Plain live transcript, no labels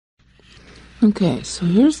Okay, so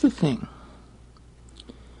here's the thing.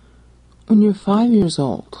 When you're 5 years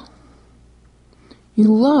old, you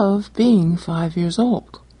love being 5 years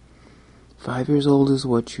old. 5 years old is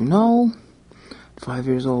what you know. 5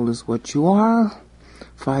 years old is what you are.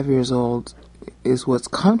 5 years old is what's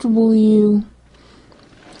comfortable to you.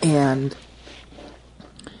 And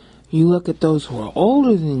you look at those who are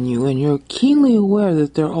older than you, and you're keenly aware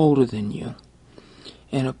that they're older than you.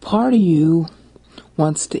 And a part of you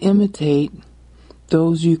wants to imitate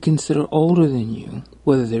those you consider older than you,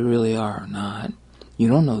 whether they really are or not. You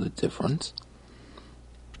don't know the difference.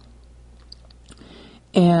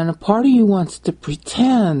 And a part of you wants to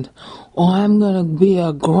pretend, oh, I'm going to be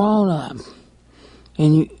a grown-up.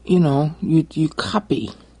 And you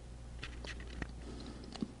copy.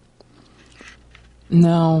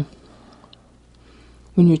 Now,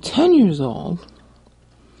 when you're 10 years old,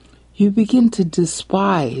 you begin to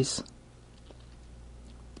despise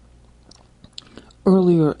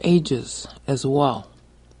earlier ages as well.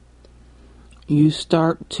 You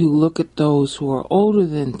start to look at those who are older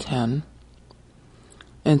than 10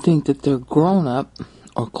 and think that they're grown up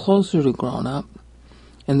or closer to grown up,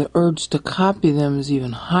 and the urge to copy them is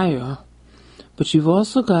even higher. But you've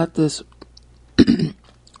also got this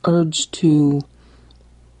urge to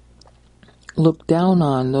look down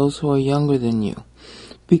on those who are younger than you,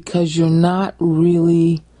 because you're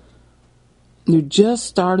just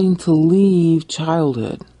starting to leave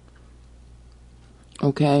childhood.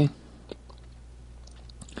 Okay?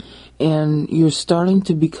 And you're starting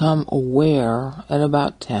to become aware at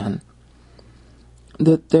about 10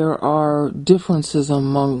 that there are differences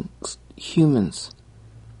amongst humans.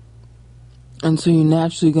 And so you're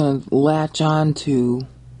naturally going to latch on to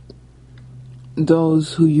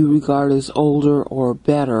those who you regard as older or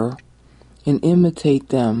better and imitate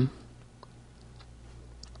them.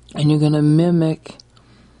 And you're going to mimic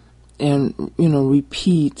and,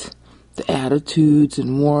 repeat the attitudes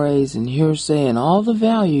and mores and hearsay and all the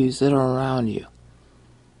values that are around you.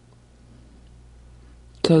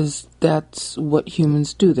 Because that's what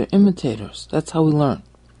humans do. They're imitators. That's how we learn.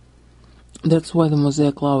 That's why the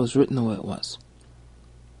Mosaic Law was written the way it was.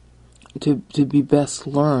 To be best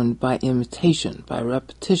learned by imitation, by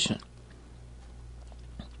repetition.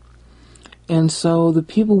 And so the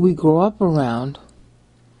people we grow up around,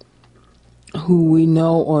 who we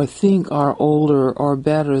know or think are older or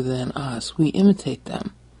better than us, we imitate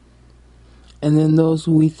them. And then those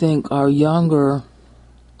we think are younger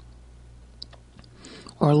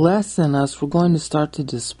or less than us, we're going to start to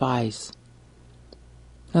despise.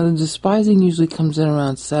 Now, the despising usually comes in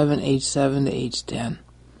around age 7 to age 10.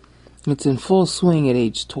 It's in full swing at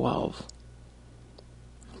age 12.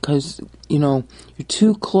 Because, you're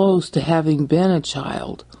too close to having been a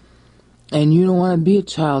child. And you don't want to be a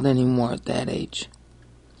child anymore at that age.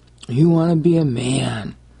 You want to be a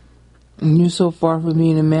man. And you're so far from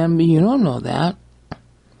being a man, but you don't know that.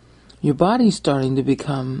 Your body's starting to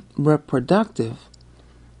become reproductive.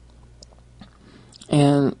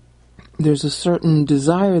 And there's a certain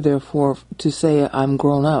desire, therefore, to say, I'm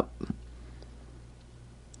grown up.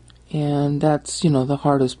 And that's, the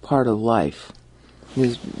hardest part of life.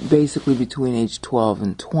 Is basically between age 12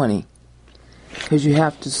 and 20. Because you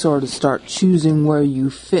have to sort of start choosing where you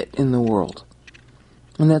fit in the world.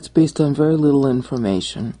 And that's based on very little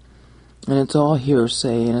information. And it's all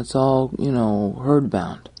hearsay, and it's all,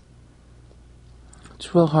 herd-bound. It's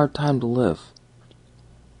a real hard time to live.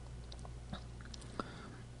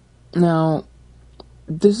 Now,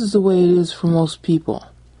 this is the way it is for most people.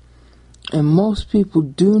 And most people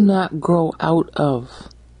do not grow out of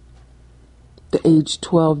the age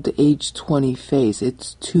 12 to age 20 phase.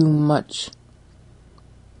 It's too much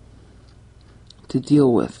to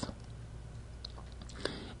deal with.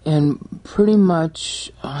 And pretty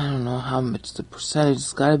much, I don't know how much the percentage,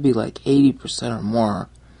 it's got to be like 80% or more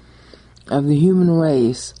of the human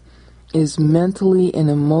race is mentally and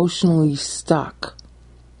emotionally stuck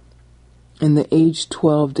in the age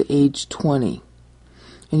 12 to age 20.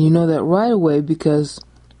 And you know that right away because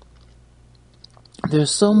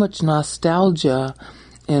there's so much nostalgia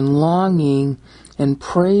and longing and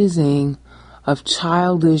praising of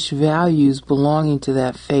childish values belonging to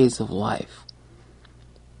that phase of life.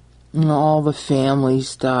 All the family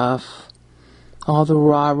stuff, all the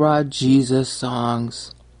rah-rah Jesus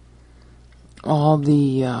songs, all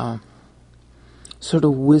the sort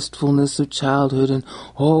of wistfulness of childhood, and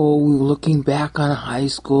looking back on high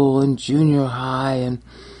school and junior high and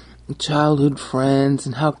childhood friends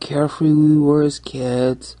and how carefree we were as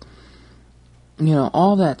kids.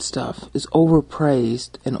 All that stuff is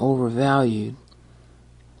overpraised and overvalued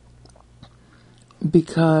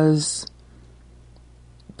because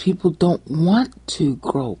people don't want to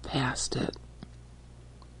grow past it.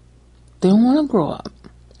 They don't want to grow up.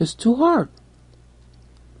 It's too hard.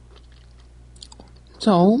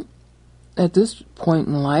 So, at this point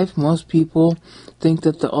in life, most people think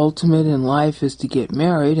that the ultimate in life is to get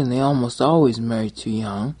married, and they almost always marry too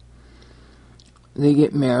young. They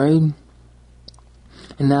get married,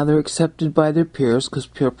 and now they're accepted by their peers, because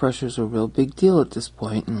peer pressure is a real big deal at this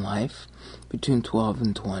point in life, between 12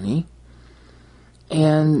 and 20.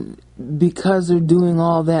 And because they're doing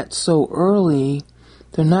all that so early,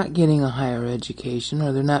 they're not getting a higher education,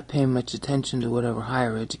 or they're not paying much attention to whatever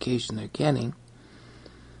higher education they're getting.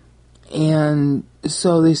 And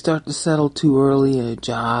so they start to settle too early in a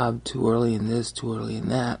job, too early in this, too early in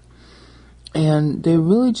that. And they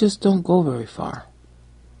really just don't go very far.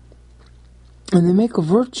 And they make a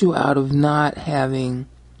virtue out of not having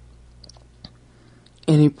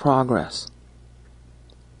any progress.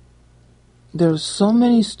 There's so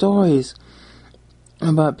many stories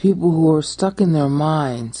about people who are stuck in their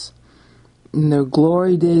minds in their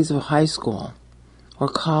glory days of high school or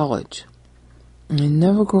college. And they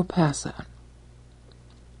never grow past that.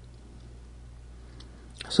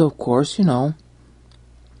 So, of course,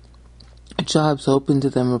 jobs open to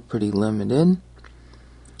them are pretty limited.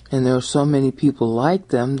 And there are so many people like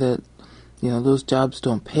them that, those jobs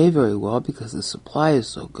don't pay very well because the supply is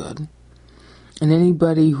so good. And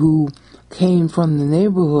anybody who came from the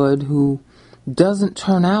neighborhood who doesn't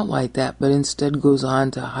turn out like that, but instead goes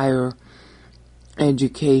on to higher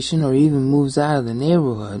education or even moves out of the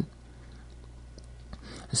neighborhood,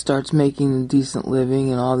 starts making a decent living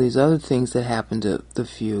and all these other things that happen to the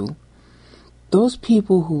few, those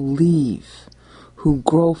people who leave, who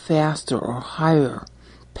grow faster or higher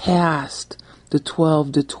past the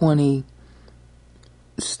 12 to 20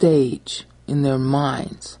 stage in their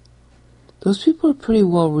minds, those people are pretty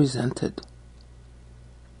well resented.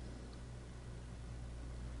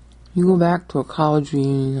 You go back to a college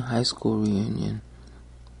reunion, a high school reunion,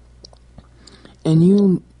 and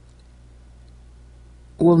you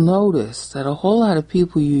will notice that a whole lot of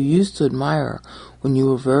people you used to admire when you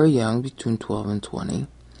were very young, between 12 and 20,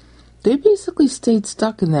 they basically stayed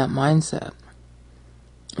stuck in that mindset.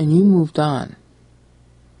 And you moved on.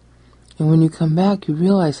 And when you come back, you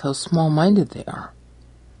realize how small-minded they are.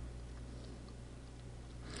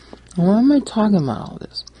 And why am I talking about all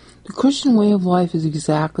this? The Christian way of life is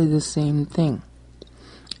exactly the same thing.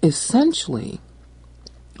 Essentially,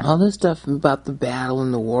 all this stuff about the battle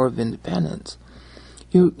and the war of independence,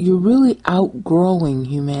 you're really outgrowing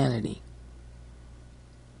humanity.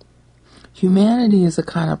 Humanity is a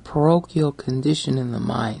kind of parochial condition in the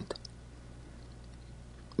mind.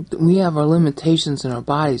 We have our limitations in our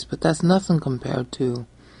bodies, but that's nothing compared to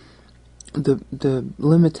the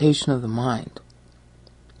limitation of the mind.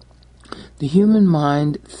 The human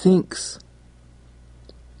mind thinks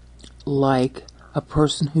like a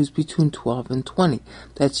person who's between 12 and 20.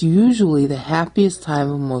 That's usually the happiest time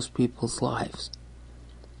of most people's lives.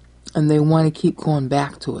 And they want to keep going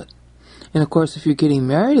back to it. And of course, if you're getting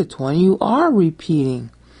married at 20, you are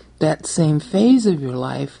repeating that same phase of your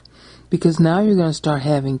life, because now you're going to start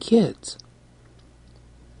having kids.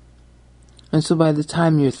 And so by the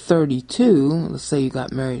time you're 32, let's say you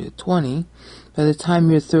got married at 20, by the time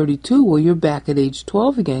you're 32, well, you're back at age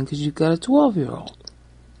 12 again because you've got a 12-year-old.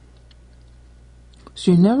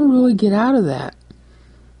 So you never really get out of that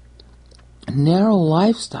narrow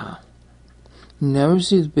lifestyle. You never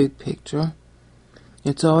see the big picture.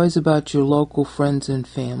 It's always about your local friends and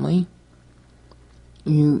family.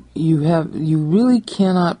 You really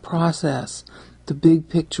cannot process the big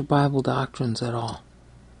picture Bible doctrines at all.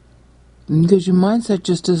 Because your mindset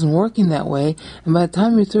just isn't working that way, and by the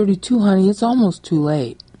time you're 32, honey, it's almost too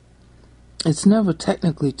late. It's never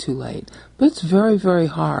technically too late, but it's very, very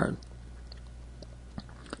hard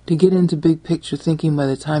to get into big picture thinking by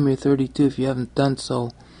the time you're 32 if you haven't done so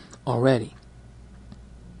already.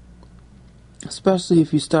 Especially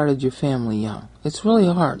if you started your family young. It's really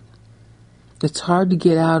hard. It's hard to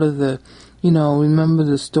get out of the, remember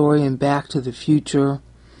the story in Back to the Future?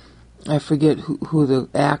 I forget who the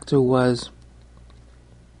actor was.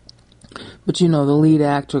 But the lead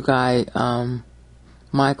actor guy,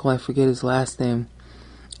 Michael, I forget his last name.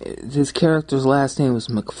 His character's last name was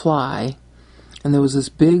McFly. And there was this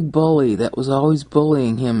big bully that was always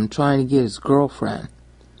bullying him and trying to get his girlfriend.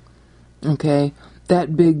 Okay?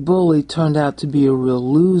 That big bully turned out to be a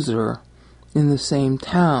real loser in the same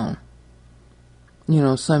town,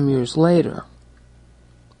 some years later.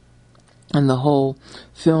 And the whole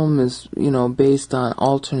film is, based on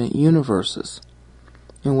alternate universes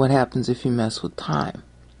and what happens if you mess with time.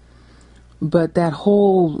 But that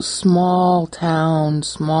whole small town,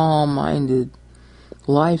 small-minded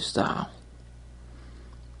lifestyle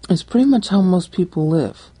is pretty much how most people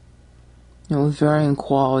live, with varying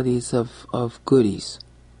qualities of goodies.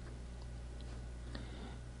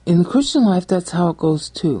 In the Christian life, that's how it goes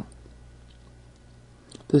too.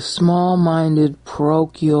 The small-minded,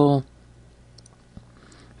 parochial,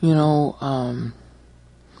 bully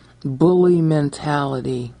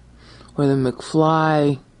mentality, or the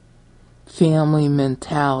McFly family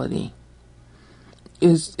mentality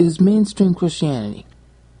is mainstream Christianity.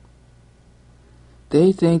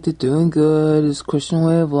 They think that doing good is Christian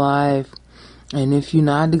way of life, and if you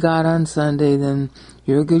nod to God on Sunday, then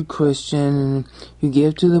you're a good Christian, and you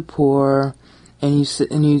give to the poor, and you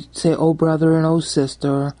say, oh brother and oh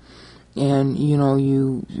sister, and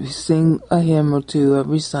you sing a hymn or two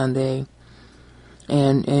every Sunday,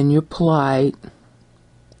 and you're polite,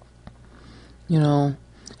 and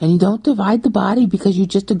you don't divide the body because you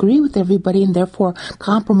just agree with everybody and therefore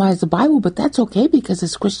compromise the Bible, but that's okay because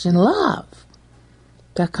it's Christian love.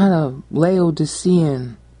 That kind of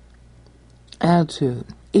Laodicean attitude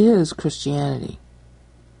is Christianity.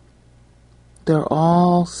 They're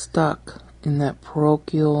all stuck in that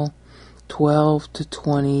parochial 12 to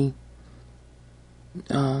 20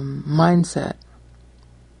 mindset.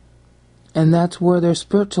 And that's where their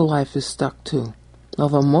spiritual life is stuck too.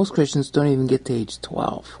 Although most Christians don't even get to age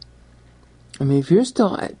 12. I mean, if you're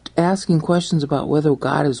still asking questions about whether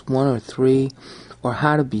God is one or three, or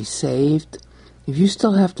how to be saved, if you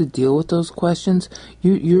still have to deal with those questions,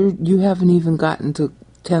 you haven't even gotten to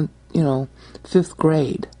 5th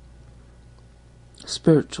grade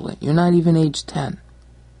spiritually. You're not even age 10.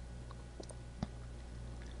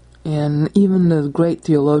 And even the great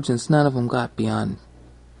theologians, none of them got beyond,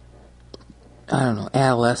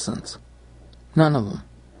 adolescence. None of them.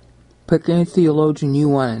 Pick any theologian you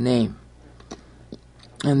want to name.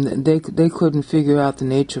 And they couldn't figure out the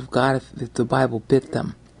nature of God if the Bible bit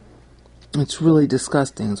them. It's really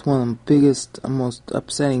disgusting. It's one of the biggest, most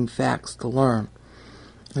upsetting facts to learn,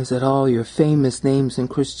 is that all your famous names in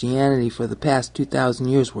Christianity for the past 2,000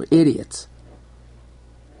 years were idiots.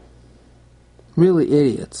 Really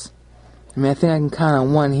idiots. I mean, I think I can count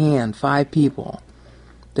on one hand 5 people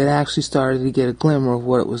that actually started to get a glimmer of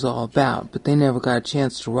what it was all about, but they never got a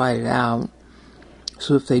chance to write it out.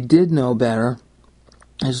 So if they did know better,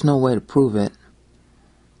 there's no way to prove it.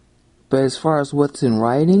 But as far as what's in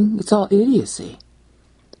writing, it's all idiocy.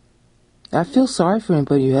 I feel sorry for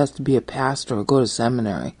anybody who has to be a pastor or go to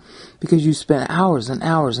seminary, because you spend hours and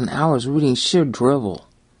hours and hours reading sheer drivel.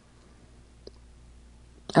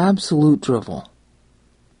 Absolute drivel.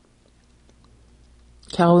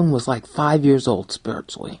 Calvin was like 5 years old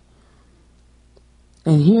spiritually.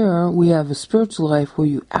 And here we have a spiritual life where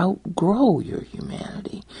you outgrow your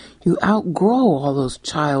humanity. You outgrow all those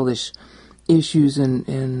childish issues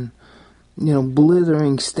and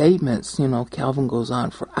blithering statements. Calvin goes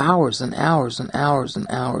on for hours and hours and hours and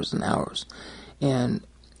hours and hours. And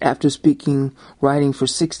after writing for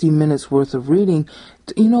 60 minutes worth of reading,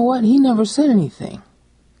 you know what? He never said anything.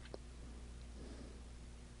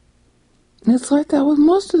 And it's like that with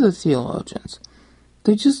most of the theologians.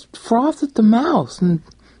 They just froth at the mouth, and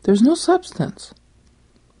there's no substance.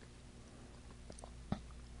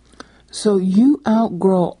 So you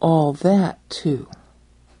outgrow all that too.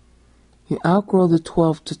 You outgrow the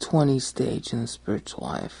 12 to 20 stage in the spiritual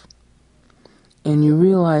life. And you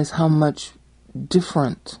realize how much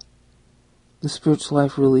different the spiritual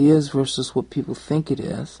life really is versus what people think it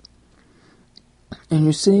is. And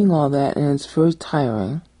you're seeing all that, and it's very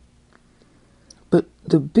tiring. But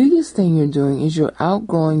the biggest thing you're doing is you're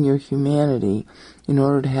outgrowing your humanity in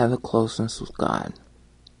order to have a closeness with God.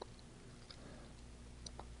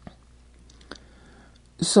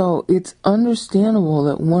 So it's understandable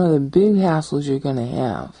that one of the big hassles you're going to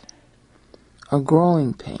have are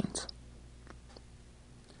growing pains.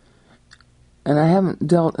 And I haven't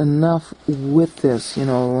dealt enough with this, one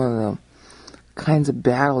of the kinds of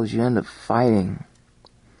battles you end up fighting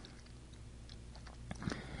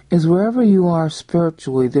is wherever you are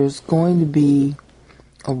spiritually, there's going to be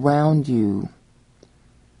around you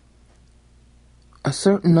a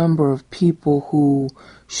certain number of people who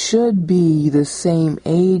should be the same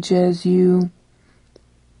age as you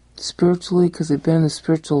spiritually because they've been in the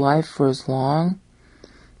spiritual life for as long,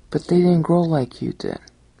 but they didn't grow like you did.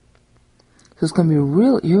 So it's going to be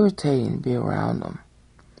real irritating to be around them.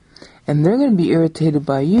 And they're going to be irritated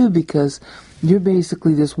by you because you're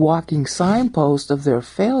basically this walking signpost of their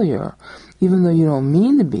failure, even though you don't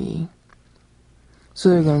mean to be. So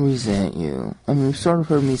they're going to resent you. I mean, you've sort of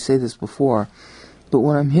heard me say this before, but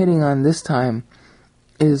what I'm hitting on this time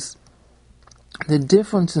is the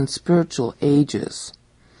difference in spiritual ages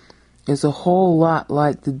is a whole lot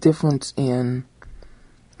like the difference in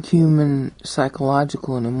human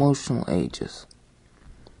psychological and emotional ages.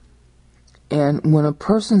 And when a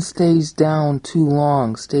person stays down too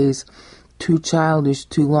long, stays too childish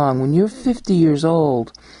too long, when you're 50 years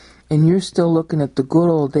old and you're still looking at the good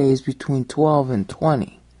old days between 12 and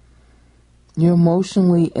 20, you're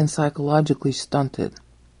emotionally and psychologically stunted.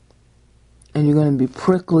 And you're going to be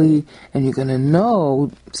prickly, and you're going to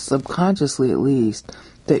know, subconsciously at least,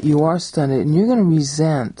 that you are stunted, and you're going to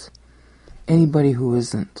resent anybody who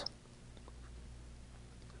isn't.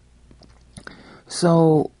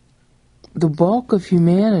 So, the bulk of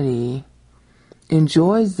humanity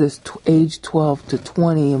enjoys this age 12 to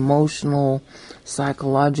 20 emotional,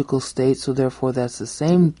 psychological state, so therefore that's the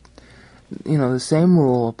same, the same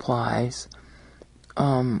rule applies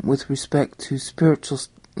with respect to spiritual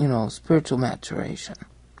maturation.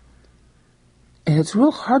 And it's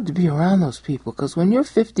real hard to be around those people, because when you're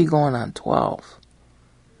 50 going on 12,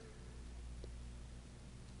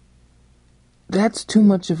 that's too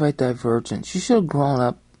much of a divergence. You should have grown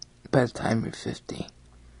up by the time you're 50.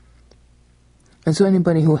 And so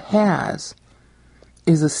anybody who has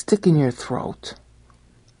is a stick in your throat,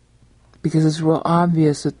 because it's real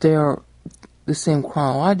obvious that they're the same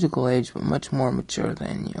chronological age but much more mature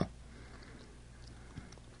than you.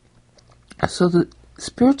 So the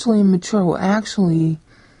spiritually immature will actually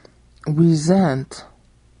resent,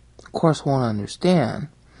 of course won't understand,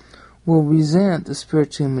 will resent the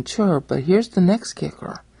spiritually mature. But here's the next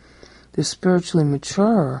kicker. The spiritually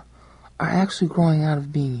mature are actually growing out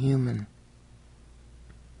of being human.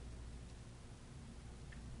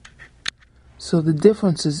 So the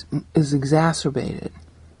difference is exacerbated.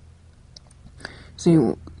 See,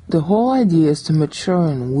 the whole idea is to mature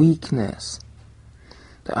in weakness.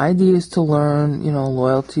 The idea is to learn,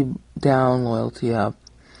 loyalty down, loyalty up.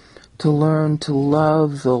 To learn to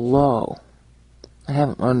love the low. I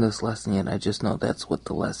haven't learned this lesson yet, I just know that's what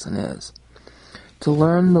the lesson is. To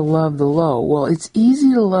learn to love the low. Well, it's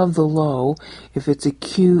easy to love the low if it's a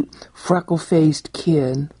cute, freckle-faced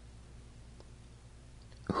kid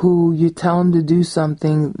who you tell him to do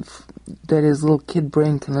something that his little kid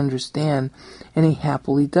brain can understand, and he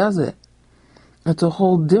happily does it. It's a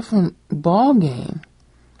whole different ball game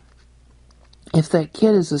if that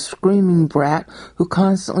kid is a screaming brat who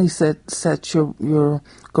constantly sets your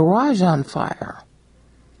garage on fire.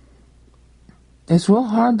 It's real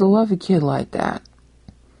hard to love a kid like that.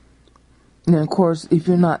 And of course, if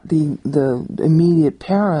you're not the immediate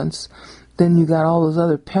parents, then you got all those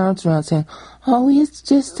other parents around saying, "Oh, it's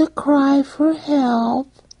just a cry for help.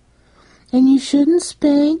 And you shouldn't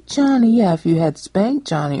spank Johnny." Yeah, if you had spanked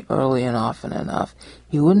Johnny early and often enough,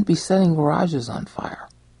 he wouldn't be setting garages on fire.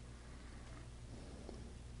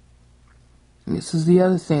 And this is the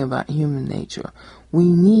other thing about human nature. We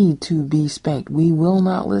need to be spanked. We will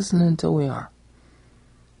not listen until we are.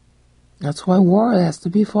 That's why war has to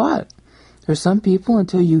be fought. There's some people,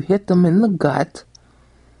 until you hit them in the gut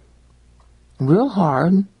real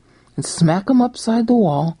hard and smack them upside the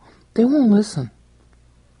wall, they won't listen.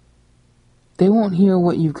 They won't hear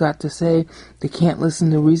what you've got to say. They can't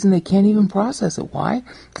listen to reason. They can't even process it. Why?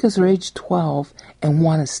 Because they're age 12 and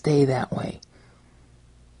want to stay that way.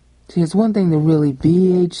 See, it's one thing to really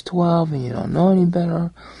be age 12 and you don't know any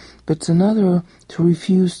better, but it's another to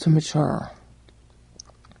refuse to mature.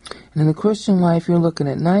 And in the Christian life, you're looking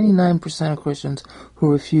at 99% of Christians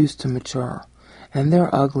who refuse to mature. And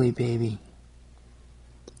they're ugly, baby.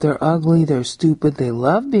 They're ugly, they're stupid, they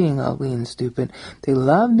love being ugly and stupid. They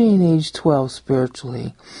love being age 12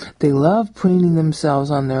 spiritually. They love preening themselves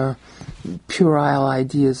on their puerile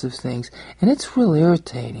ideas of things. And it's really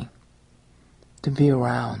irritating to be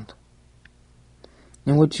around.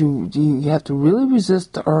 And what you have to really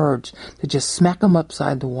resist the urge to just smack them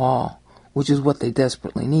upside the wall, which is what they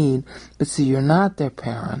desperately need. But see, you're not their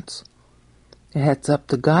parents. It's up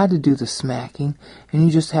to God to do the smacking, and you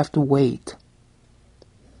just have to wait.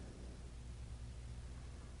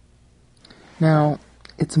 Now,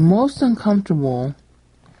 it's most uncomfortable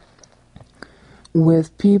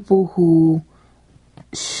with people who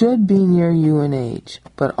should be near you in age,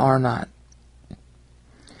 but are not.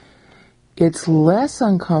 It's less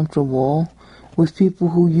uncomfortable with people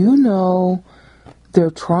who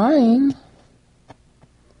they're trying,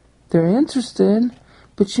 they're interested,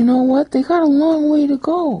 but you know what? They got a long way to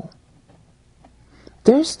go.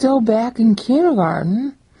 They're still back in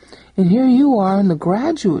kindergarten, and here you are in the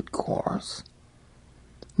graduate course,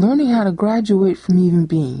 learning how to graduate from even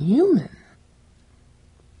being human.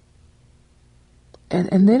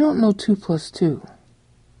 And they don't know 2 + 2.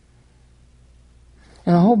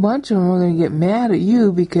 And a whole bunch of them are going to get mad at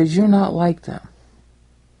you because you're not like them.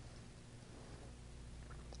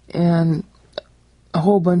 And a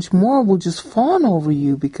whole bunch more will just fawn over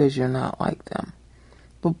you because you're not like them.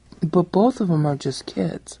 But both of them are just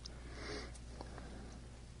kids.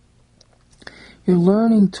 You're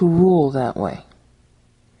learning to rule that way.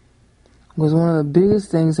 Was one of the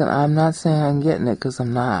biggest things, and I'm not saying I'm getting it because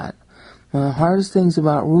I'm not. One of the hardest things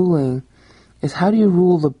about ruling is how do you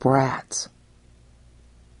rule the brats?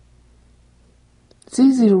 It's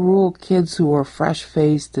easy to rule kids who are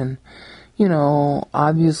fresh-faced and,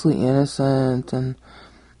 obviously innocent and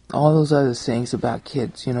all those other things about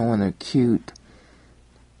kids, when they're cute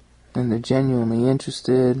and they're genuinely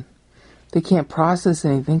interested. They can't process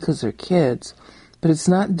anything because they're kids, but it's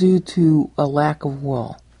not due to a lack of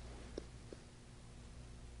will.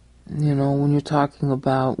 When you're talking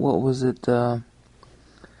about, what was it,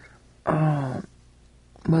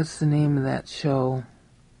 what's the name of that show?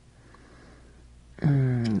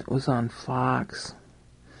 It was on Fox.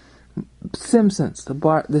 Simpsons,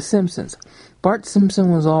 the Simpsons. Bart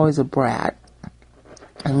Simpson was always a brat,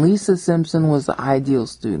 and Lisa Simpson was the ideal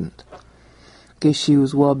student. Because she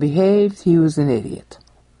was well behaved, he was an idiot.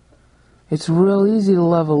 It's real easy to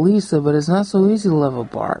love a Lisa, but it's not so easy to love a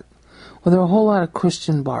Bart. Well, there are a whole lot of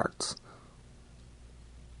Christian Barts.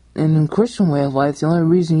 And in Christian way of life, the only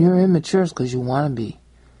reason you're immature is because you want to be.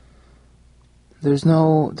 There's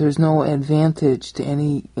no advantage to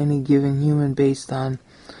any given human based on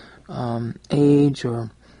age or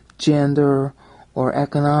gender or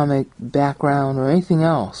economic background or anything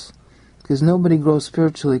else. Because nobody grows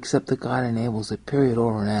spiritually except that God enables it, period,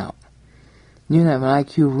 over and out. You can have an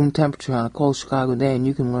IQ room temperature on a cold Chicago day and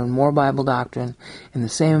you can learn more Bible doctrine in the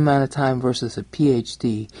same amount of time versus a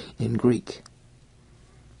PhD in Greek.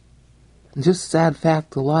 It's just a sad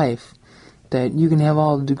fact of life that you can have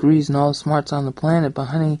all the degrees and all the smarts on the planet, but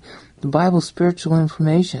honey, the Bible's spiritual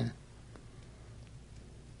information.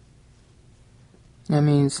 I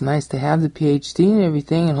mean, it's nice to have the PhD and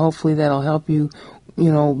everything, and hopefully that'll help you,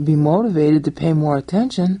 be motivated to pay more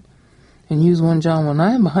attention and use 1 John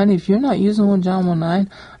 1:9. But honey, if you're not using 1 John 1:9,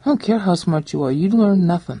 I don't care how smart you are. You learn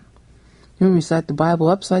nothing. You recite the Bible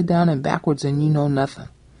upside down and backwards and you know nothing.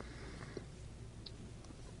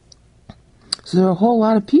 So there are a whole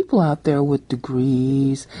lot of people out there with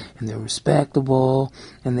degrees, and they're respectable,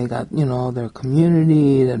 and they got, their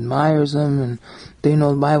community that admires them, and they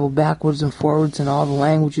know the Bible backwards and forwards and all the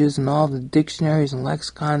languages and all the dictionaries and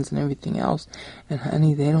lexicons and everything else. And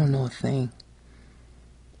honey, they don't know a thing.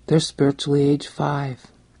 They're spiritually age 5.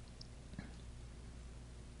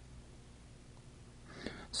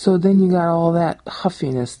 So then you got all that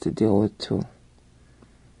huffiness to deal with too.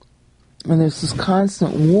 And there's this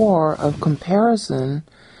constant war of comparison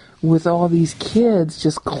with all these kids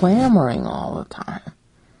just clamoring all the time.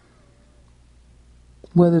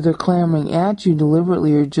 Whether they're clamoring at you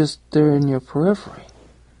deliberately or just they're in your periphery.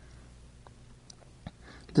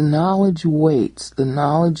 The knowledge weights. The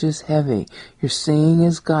knowledge is heavy. You're seeing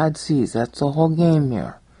as God sees. That's the whole game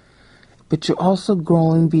here. But you're also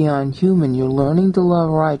growing beyond human. You're learning to love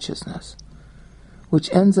righteousness, which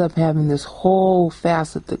ends up having this whole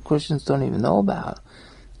facet that Christians don't even know about.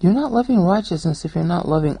 You're not loving righteousness if you're not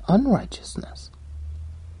loving unrighteousness.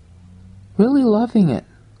 Really loving it.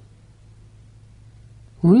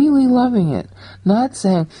 Really loving it. Not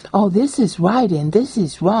saying, oh, this is right and this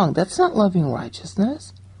is wrong. That's not loving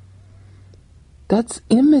righteousness. That's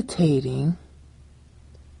imitating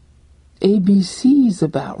ABCs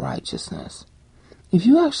about righteousness. If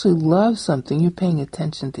you actually love something, you're paying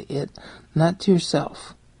attention to it, not to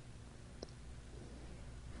yourself.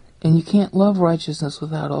 And you can't love righteousness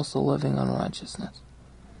without also loving unrighteousness.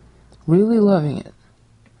 Really loving it.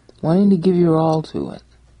 Wanting to give your all to it.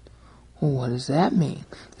 Well, what does that mean?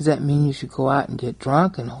 Does that mean you should go out and get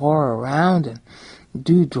drunk and whore around and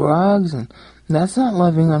do drugs? And that's not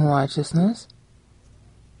loving unrighteousness.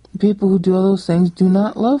 People who do all those things do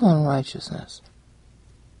not love unrighteousness.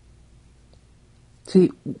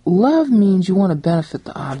 See, love means you want to benefit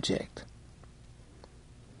the object.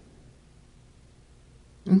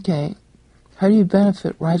 Okay, how do you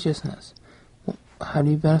benefit righteousness? Well, how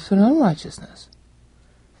do you benefit unrighteousness?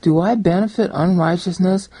 Do I benefit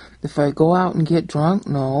unrighteousness if I go out and get drunk?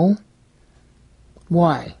 No.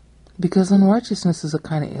 Why? Because unrighteousness is a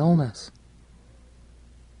kind of illness.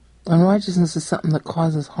 Unrighteousness is something that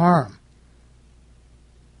causes harm.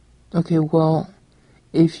 Okay, well,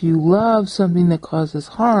 if you love something that causes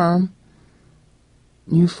harm,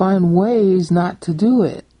 you find ways not to do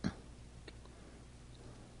it.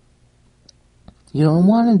 You don't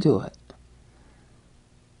want to do it.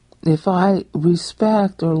 If I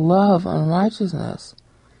respect or love unrighteousness,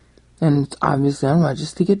 And it's obviously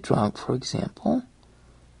unrighteous to get drunk, for example,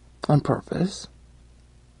 on purpose.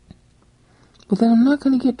 But then I'm not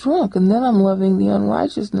going to get drunk, and then I'm loving the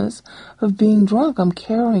unrighteousness of being drunk. I'm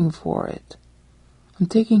caring for it. I'm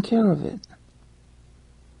taking care of it.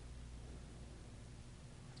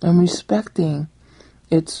 I'm respecting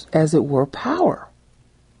its, as it were, power.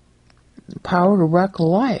 Power to wreck a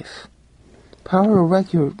life. Power to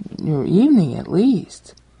wreck your evening, at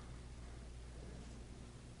least.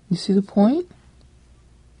 You see the point?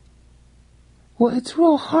 Well, it's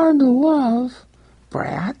real hard to love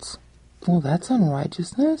brats. Well, that's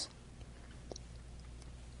unrighteousness.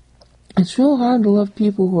 It's real hard to love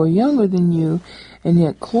people who are younger than you and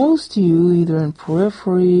yet close to you, either in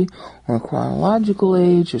periphery or in chronological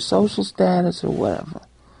age or social status or whatever.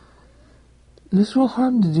 It's real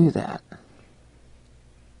hard to do that.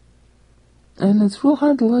 And it's real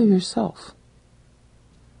hard to love yourself.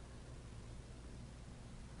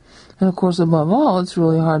 And of course, above all, it's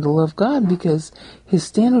really hard to love God because His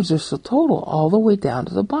standards are so total, all the way down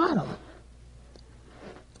to the bottom,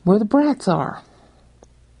 where the brats are.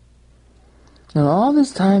 And all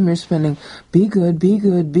this time you're spending, be good, be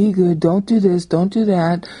good, be good, don't do this, don't do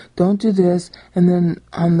that, don't do this, and then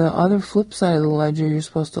on the other flip side of the ledger, you're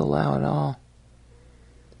supposed to allow it all.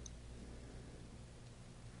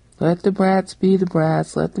 Let the brats be the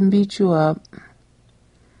brats, let them beat you up,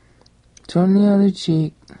 turn the other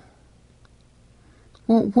cheek.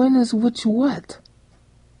 Well, when is which what?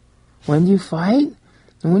 When do you fight?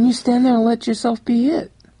 And when you stand there and let yourself be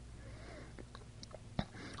hit?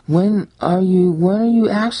 When are you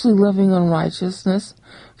actually loving unrighteousness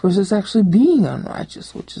versus actually being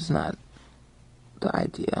unrighteous, which is not the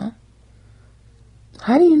idea?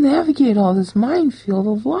 How do you navigate all this minefield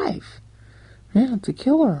of life? Yeah, it's a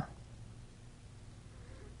killer.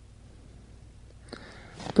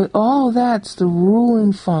 But all of that's the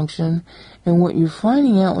ruling function, and what you're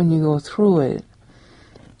finding out when you go through it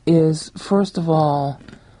is, first of all,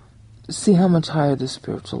 see how much higher the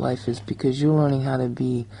spiritual life is, because you're learning how to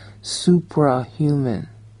be suprahuman.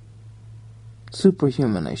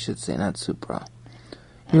 Superhuman, I should say, not supra.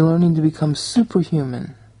 You're learning to become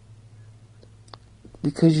superhuman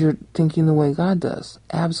because you're thinking the way God does.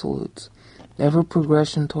 Absolutes. Ever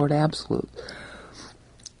progression toward absolute.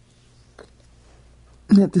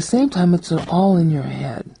 And at the same time, it's all in your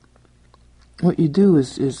head. What you do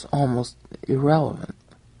is almost irrelevant.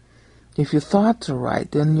 If your thoughts are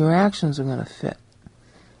right, then your actions are going to fit,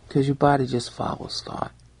 because your body just follows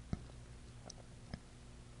thought.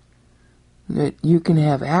 You can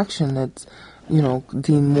have action that's,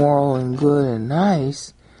 deemed moral and good and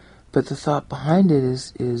nice, but the thought behind it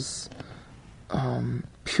is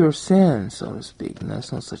pure sin, so to speak. And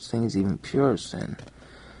there's no such thing as even pure sin.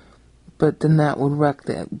 But then that would wreck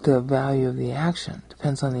the value of the action.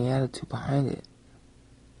 Depends on the attitude behind it.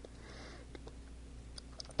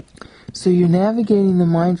 So you're navigating the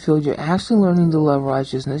minefield. You're actually learning to love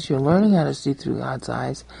righteousness. You're learning how to see through God's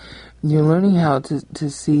eyes. You're learning how to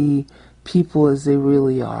see people as they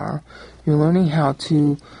really are. You're learning how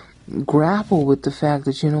to grapple with the fact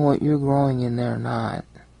that, you're growing and they're not.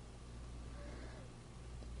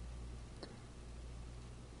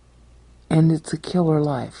 And it's a killer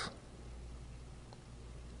life.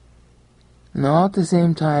 And all at the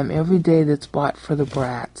same time, every day that's bought for the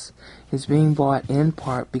brats is being bought in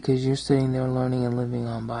part because you're sitting there learning and living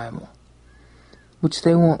on Bible, which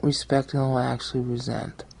they won't respect and will actually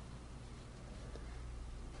resent.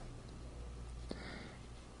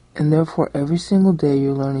 And therefore, every single day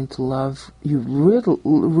you're learning to love. You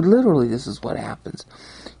literally, this is what happens.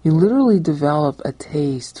 You literally develop a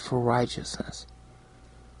taste for righteousness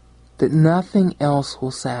that nothing else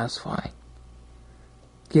will satisfy.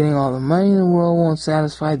 Getting all the money in the world won't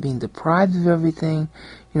satisfy. Being deprived of everything.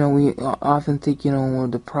 We often think, when we're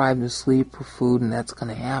deprived of sleep or food, and that's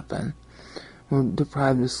going to happen. We're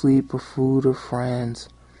deprived of sleep or food or friends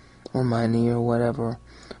or money or whatever.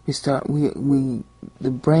 The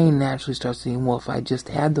brain naturally starts thinking, well, if I just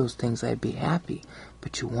had those things, I'd be happy.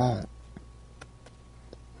 But you won't.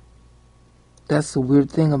 That's the weird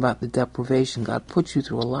thing about the deprivation. God puts you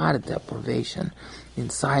through a lot of deprivation in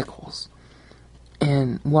cycles.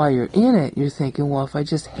 And while you're in it, you're thinking, well, if I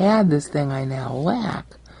just had this thing I now lack,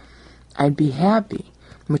 I'd be happy.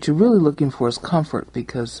 What you're really looking for is comfort,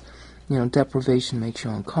 because, deprivation makes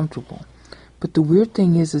you uncomfortable. But the weird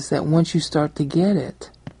thing is that once you start to get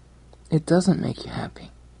it, it doesn't make you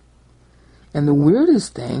happy. And the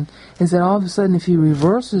weirdest thing is that all of a sudden, if he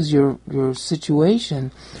reverses your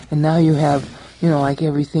situation, and now you have, like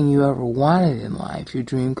everything you ever wanted in life, your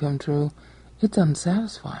dream come true, it's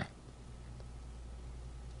unsatisfying.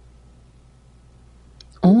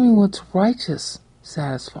 Only what's righteous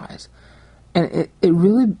satisfies. And it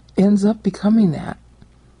really ends up becoming that.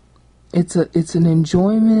 It's an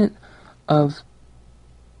enjoyment of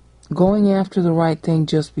going after the right thing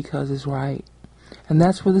just because it's right. And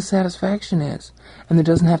that's where the satisfaction is. And there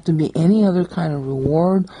doesn't have to be any other kind of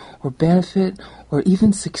reward or benefit or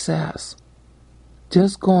even success.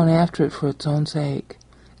 Just going after it for its own sake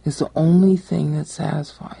is the only thing that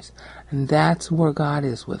satisfies. And that's where God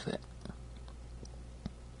is with it.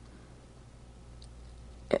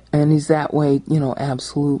 And He's that way,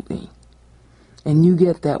 absolutely. And you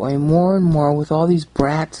get that way more and more with all these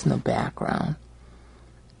brats in the background.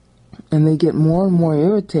 And they get more and more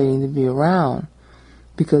irritating to be around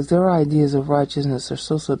because their ideas of righteousness are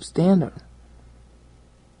so substandard.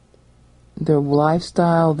 Their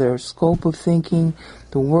lifestyle, their scope of thinking,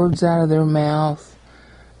 the words out of their mouth,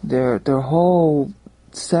 their whole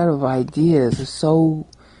set of ideas is so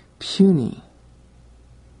puny.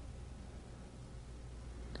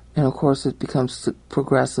 And of course it becomes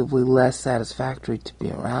progressively less satisfactory to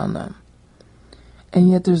be around them. And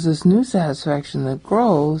yet there's this new satisfaction that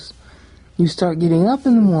grows. You start getting up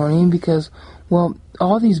in the morning because, well,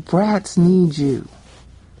 all these brats need you.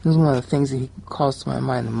 This is one of the things that he calls to my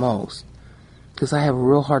mind the most, because I have a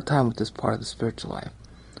real hard time with this part of the spiritual life.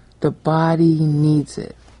 The body needs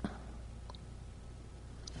it.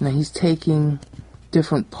 Now he's taking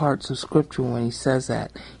different parts of Scripture when he says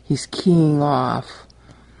that. He's keying off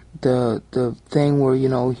the thing where,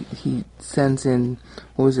 he sends in,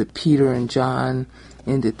 Peter and John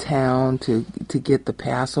into town to get the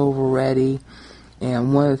Passover ready.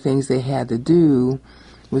 And one of the things they had to do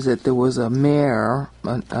was that there was a mare,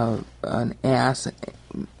 an ass,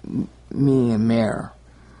 meaning a mare,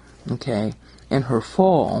 okay, and her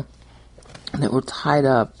foal that were tied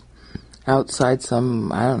up outside some,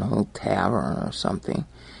 tavern or something.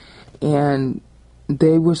 And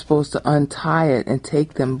they were supposed to untie it and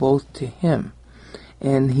take them both to him.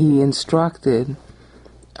 And he instructed,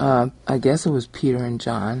 I guess it was Peter and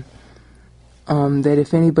John, that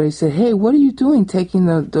if anybody said, "Hey, what are you doing taking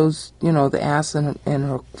the ass and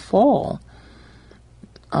her foal?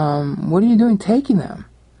 What are you doing taking them?"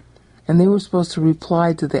 And they were supposed to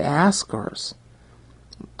reply to the askers,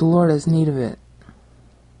 "The Lord has need of it."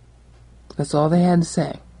 That's all they had to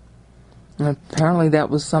say. And apparently that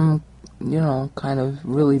was some, kind of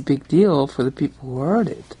really big deal for the people who heard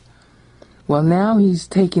it. Well, now he's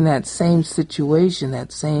taking that same situation,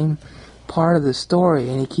 that same part of the story,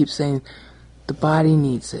 and he keeps saying, the body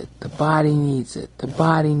needs it, the body needs it, the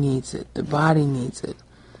body needs it, the body needs it.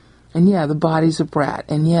 And yeah, the body's a brat.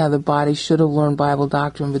 And yeah, the body should have learned Bible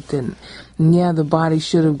doctrine but didn't. And yeah, the body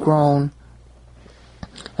should have grown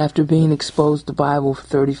after being exposed to Bible for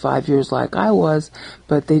 35 years like I was,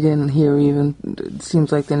 but they didn't hear even, it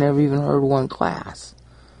seems like they never even heard one class.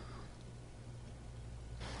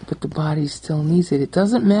 But the body still needs it. It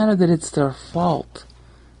doesn't matter that it's their fault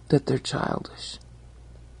that they're childish.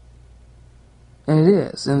 And it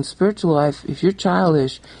is. In spiritual life, if you're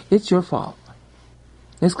childish, it's your fault.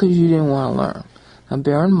 It's because you didn't want to learn. Now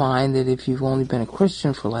bear in mind that if you've only been a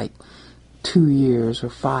Christian for like 2 years or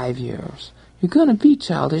 5 years, you're going to be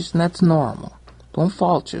childish, and that's normal. Don't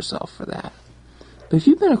fault yourself for that. But if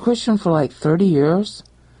you've been a Christian for like 30 years,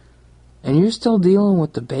 and you're still dealing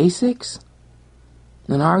with the basics,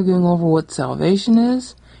 and arguing over what salvation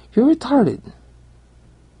is, you're retarded.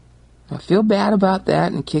 Now feel bad about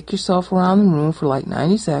that and kick yourself around the room for like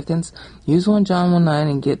 90 seconds, use 1 John 1:9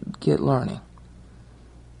 and get learning.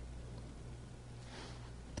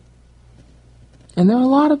 And there are a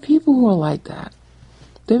lot of people who are like that.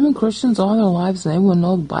 They've been Christians all their lives and they wouldn't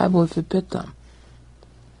know the Bible if it bit them.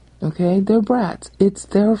 Okay? They're brats. It's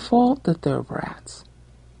their fault that they're brats.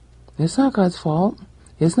 It's not God's fault.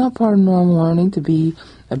 It's not part of normal learning to be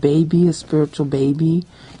a baby, a spiritual baby,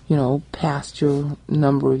 past your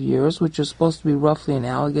number of years, which are supposed to be roughly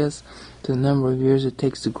analogous to the number of years it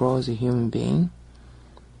takes to grow as a human being.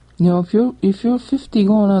 If you're 50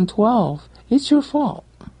 going on 12, it's your fault.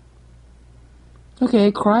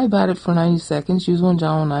 Okay, cry about it for 90 seconds, use 1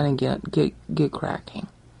 John 1:9 and get cracking.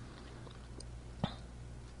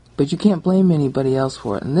 But you can't blame anybody else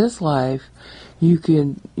for it. In this life, you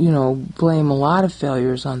could, blame a lot of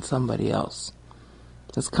failures on somebody else.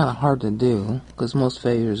 That's kind of hard to do, because most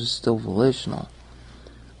failures are still volitional.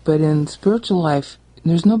 But in spiritual life,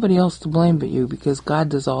 there's nobody else to blame but you, because God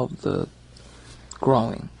does all the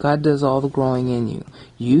growing. God does all the growing in you.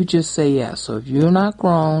 You just say yes. So if you're not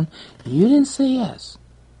grown, you didn't say yes.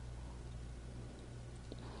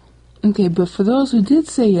 Okay, but for those who did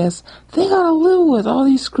say yes, they gotta live with all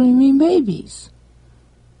these screaming babies.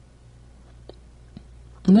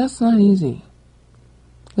 And that's not easy.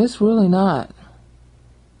 It's really not.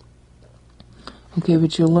 Okay,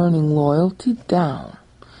 but you're learning loyalty down.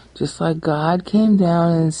 Just like God came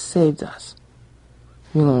down and saved us.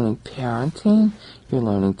 You're learning parenting. You're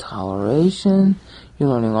learning toleration. You're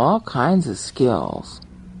learning all kinds of skills.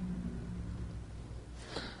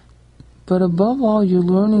 But above all, you're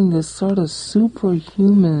learning this sort of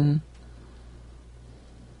superhuman,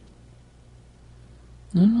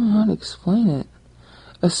 I don't know how to explain it,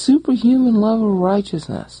 a superhuman love of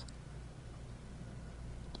righteousness.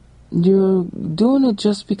 You're doing it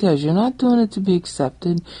just because. You're not doing it to be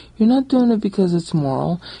accepted. You're not doing it because it's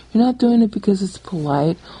moral. You're not doing it because it's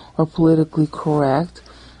polite or politically correct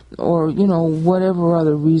or, whatever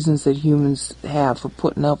other reasons that humans have for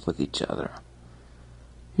putting up with each other.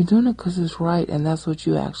 You're doing it because it's right, and that's what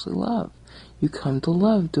you actually love. You come to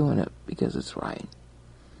love doing it because it's right.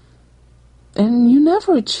 And you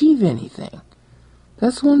never achieve anything.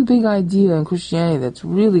 That's one big idea in Christianity that's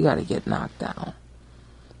really got to get knocked down.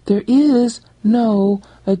 There is no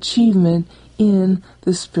achievement in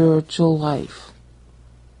the spiritual life.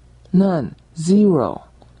 None. Zero.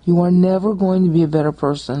 You are never going to be a better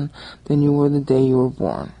person than you were the day you were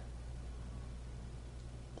born.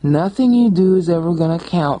 Nothing you do is ever going to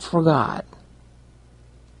count for God.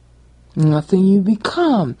 Nothing you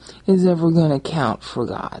become is ever going to count for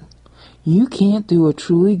God. You can't do a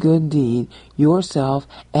truly good deed yourself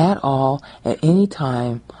at all, at any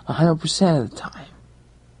time, 100% of the time.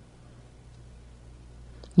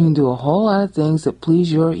 You can do a whole lot of things that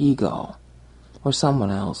please your ego or someone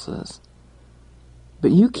else's.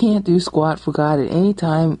 But you can't do squat for God at any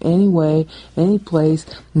time, any way, any place.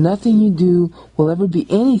 Nothing you do will ever be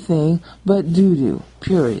anything but doo-doo,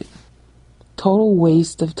 period. Total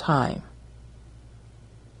waste of time.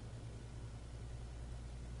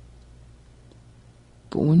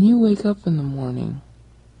 But when you wake up in the morning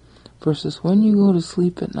versus when you go to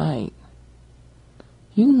sleep at night,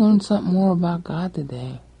 you can learn something more about God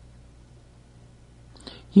today.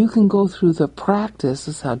 You can go through the practice.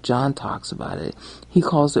 This is how John talks about it. He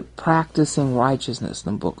calls it practicing righteousness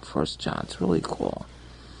in the book of 1 John. It's really cool.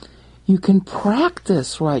 You can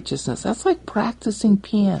practice righteousness. That's like practicing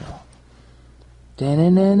piano.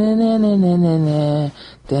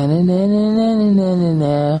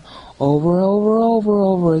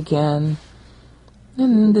 Over again.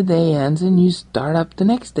 And then the day ends and you start up the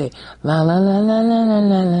next day. La la la la la la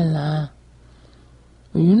la la la.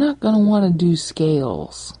 Well, you're not going to want to do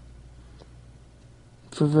scales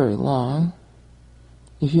for very long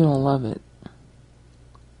if you don't love it.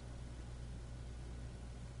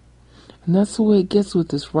 And that's the way it gets with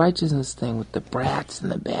this righteousness thing, with the brats in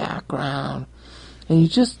the background. And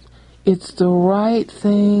it's the right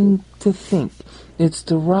thing to think. It's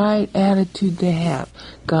the right attitude to have.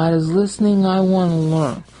 God is listening, I want to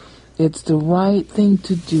learn. It's the right thing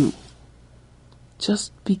to do.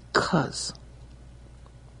 Just because.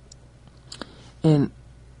 And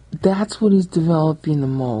that's what he's developing the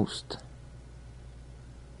most.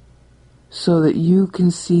 So that you can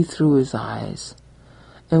see through his eyes.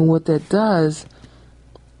 And what that does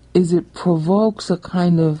is it provokes a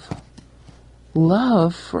kind of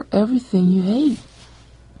love for everything you hate.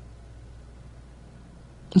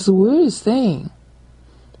 It's the weirdest thing.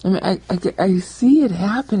 I mean, I see it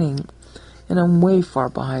happening, and I'm way far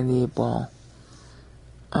behind the eight ball.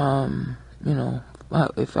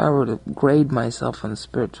 If I were to grade myself on the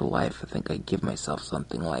spiritual life, I think I'd give myself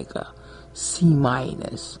something like a C-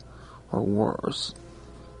 or worse.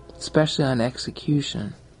 Especially on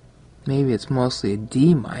execution. Maybe it's mostly a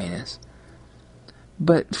D-.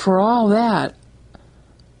 But for all that,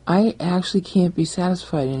 I actually can't be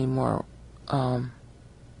satisfied anymore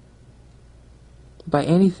by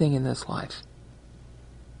anything in this life.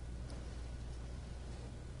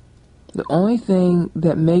 The only thing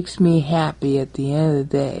that makes me happy at the end of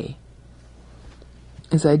the day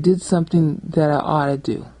is I did something that I ought to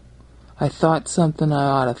do. I thought something I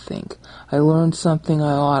ought to think. I learned something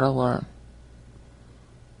I ought to learn.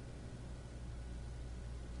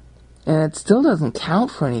 And it still doesn't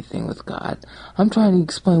count for anything with God. I'm trying to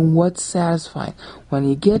explain what's satisfying. When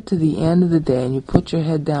you get to the end of the day and you put your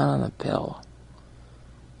head down on the pillow,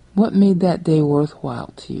 what made that day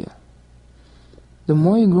worthwhile to you? The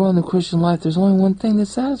more you grow in the Christian life, there's only one thing that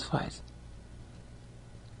satisfies.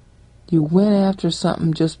 You went after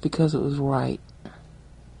something just because it was right.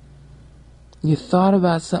 You thought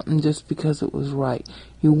about something just because it was right.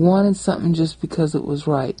 You wanted something just because it was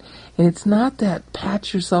right. And it's not that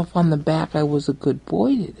pat yourself on the back, I was a good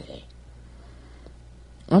boy today.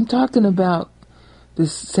 I'm talking about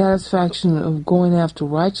this satisfaction of going after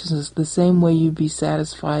righteousness the same way you'd be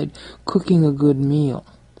satisfied cooking a good meal.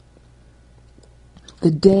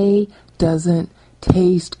 The day doesn't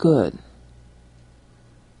taste good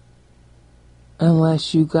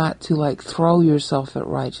unless you got to like throw yourself at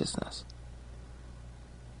righteousness.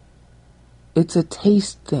 It's a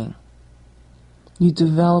taste thing. You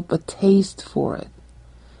develop a taste for it.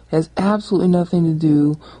 It has absolutely nothing to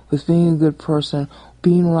do with being a good person,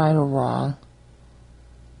 being right or wrong,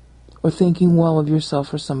 or thinking well of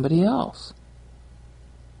yourself or somebody else.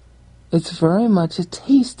 It's very much a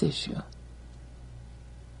taste issue.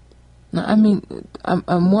 Now, I mean, I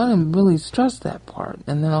want to really stress that part,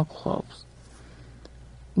 and then I'll close.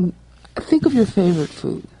 Think of your favorite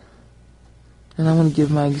food. And I'm going to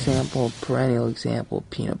give my example, perennial example,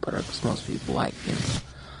 peanut butter, because most people like peanut butter.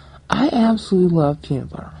 I absolutely love peanut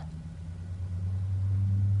butter.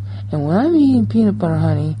 And when I'm eating peanut butter,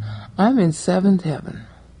 honey, I'm in seventh heaven.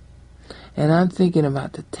 And I'm thinking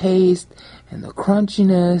about the taste and the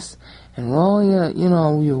crunchiness and rolling it, you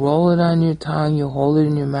roll it on your tongue, you hold it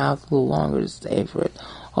in your mouth a little longer to savor it.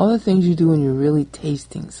 All the things you do when you're really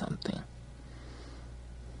tasting something.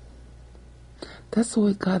 That's the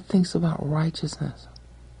way God thinks about righteousness.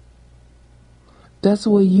 That's the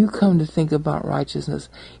way you come to think about righteousness.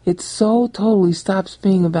 It so totally stops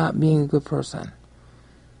being about being a good person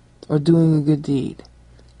or doing a good deed.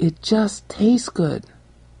 It just tastes good.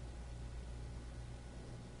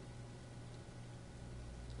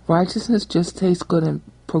 Righteousness just tastes good, and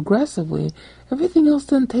progressively, everything else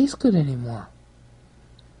doesn't taste good anymore.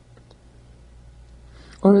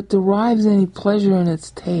 Or it derives any pleasure in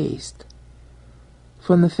its taste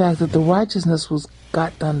from the fact that the righteousness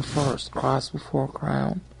got done first, cross before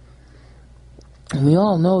crown. And we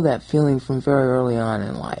all know that feeling from very early on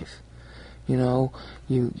in life. You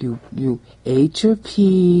ate your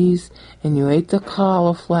peas, and you ate the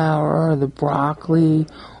cauliflower, or the broccoli,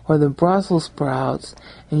 or the Brussels sprouts,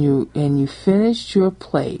 and you finished your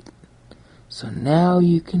plate. So now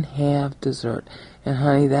you can have dessert. And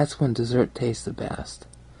honey, that's when dessert tastes the best.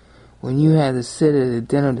 When you had to sit at a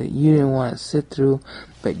dinner that you didn't want to sit through,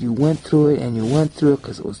 but you went through it, and you went through it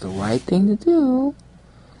because it was the right thing to do.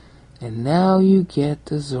 And now you get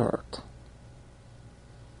dessert.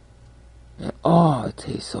 And oh, it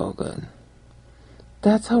tastes so good.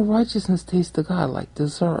 That's how righteousness tastes to God, like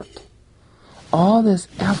dessert. All this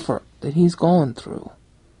effort that he's going through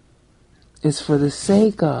is for the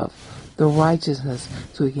sake of the righteousness,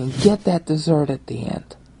 so he can get that dessert at the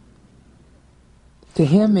end. To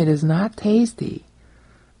him, it is not tasty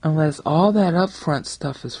unless all that upfront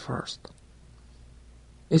stuff is first.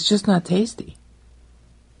 It's just not tasty.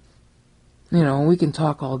 We can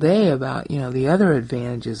talk all day about, the other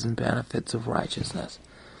advantages and benefits of righteousness.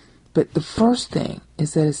 But the first thing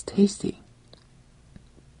is that it's tasty.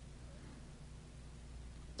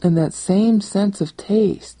 And that same sense of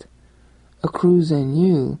taste accrues in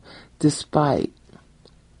you despite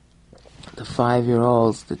the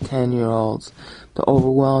 5-year-olds, the 10-year-olds, the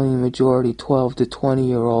overwhelming majority 12 to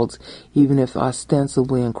 20-year-olds, even if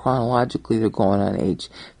ostensibly and chronologically they're going on age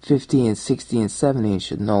 50 and 60 and 70 and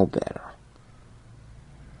should know better.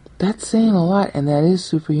 That's saying a lot, and that is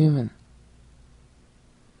superhuman.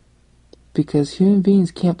 Because human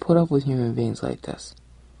beings can't put up with human beings like this.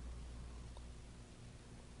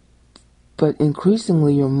 But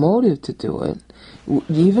increasingly your motive to do it,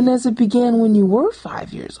 even as it began when you were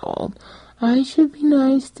 5 years old, I should be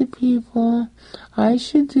nice to people. I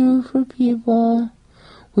should do for people.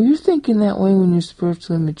 Well, you're thinking that way when you're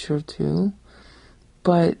spiritually mature too.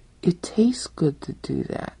 But it tastes good to do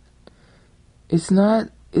that. It's not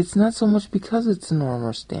so much because it's a norm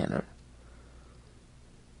or standard.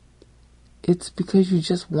 It's because you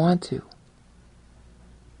just want to.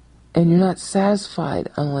 And you're not satisfied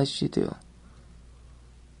unless you do.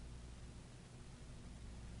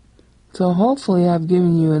 So hopefully I've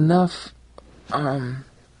given you enough,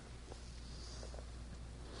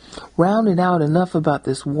 rounded out enough about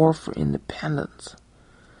this war for independence.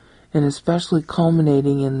 And especially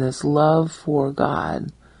culminating in this love for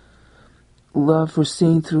God, love for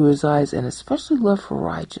seeing through his eyes, and especially love for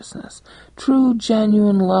righteousness. True,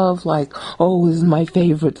 genuine love like, oh, this is my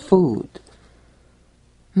favorite food.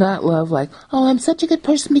 Not love like, oh, I'm such a good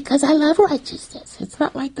person because I love righteousness. It's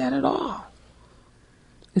not like that at all.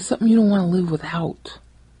 It's something you don't want to live without.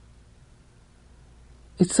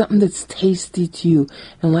 It's something that's tasty to you,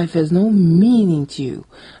 and life has no meaning to you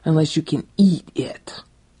unless you can eat it.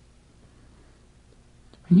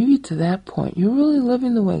 When you get to that point, you're really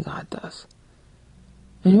living the way God does.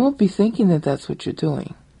 And you won't be thinking that that's what you're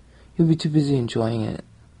doing. You'll be too busy enjoying it,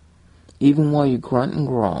 even while you grunt and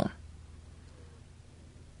groan.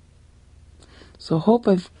 So hope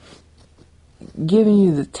I've giving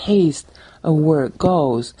you the taste of where it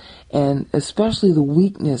goes, and especially the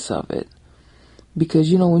weakness of it.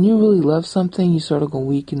 Because, when you really love something, you sort of go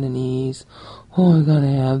weak in the knees. Oh, I gotta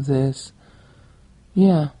have this.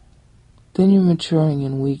 Yeah. Then you're maturing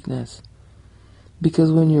in weakness.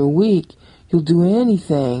 Because when you're weak, you'll do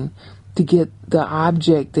anything to get the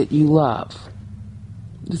object that you love.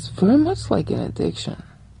 It's very much like an addiction.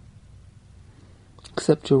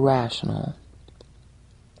 Except you're rational.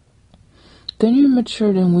 Then you're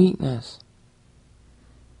matured in weakness.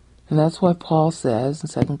 And that's why Paul says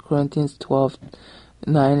in 2 Corinthians 12,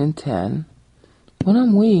 9 and 10, when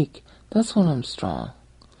I'm weak, that's when I'm strong.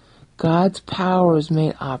 God's power is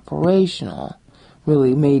made operational,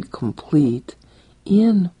 really made complete,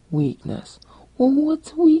 in weakness. Well,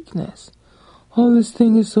 what's weakness? Oh, this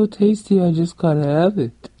thing is so tasty, I just gotta have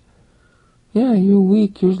it. Yeah, you're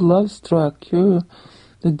weak, you're love-struck, you're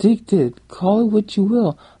addicted. Call it what you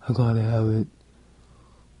will. I gotta have it.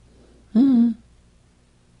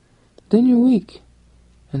 Then you're weak,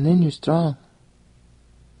 and then you're strong.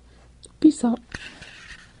 Peace out.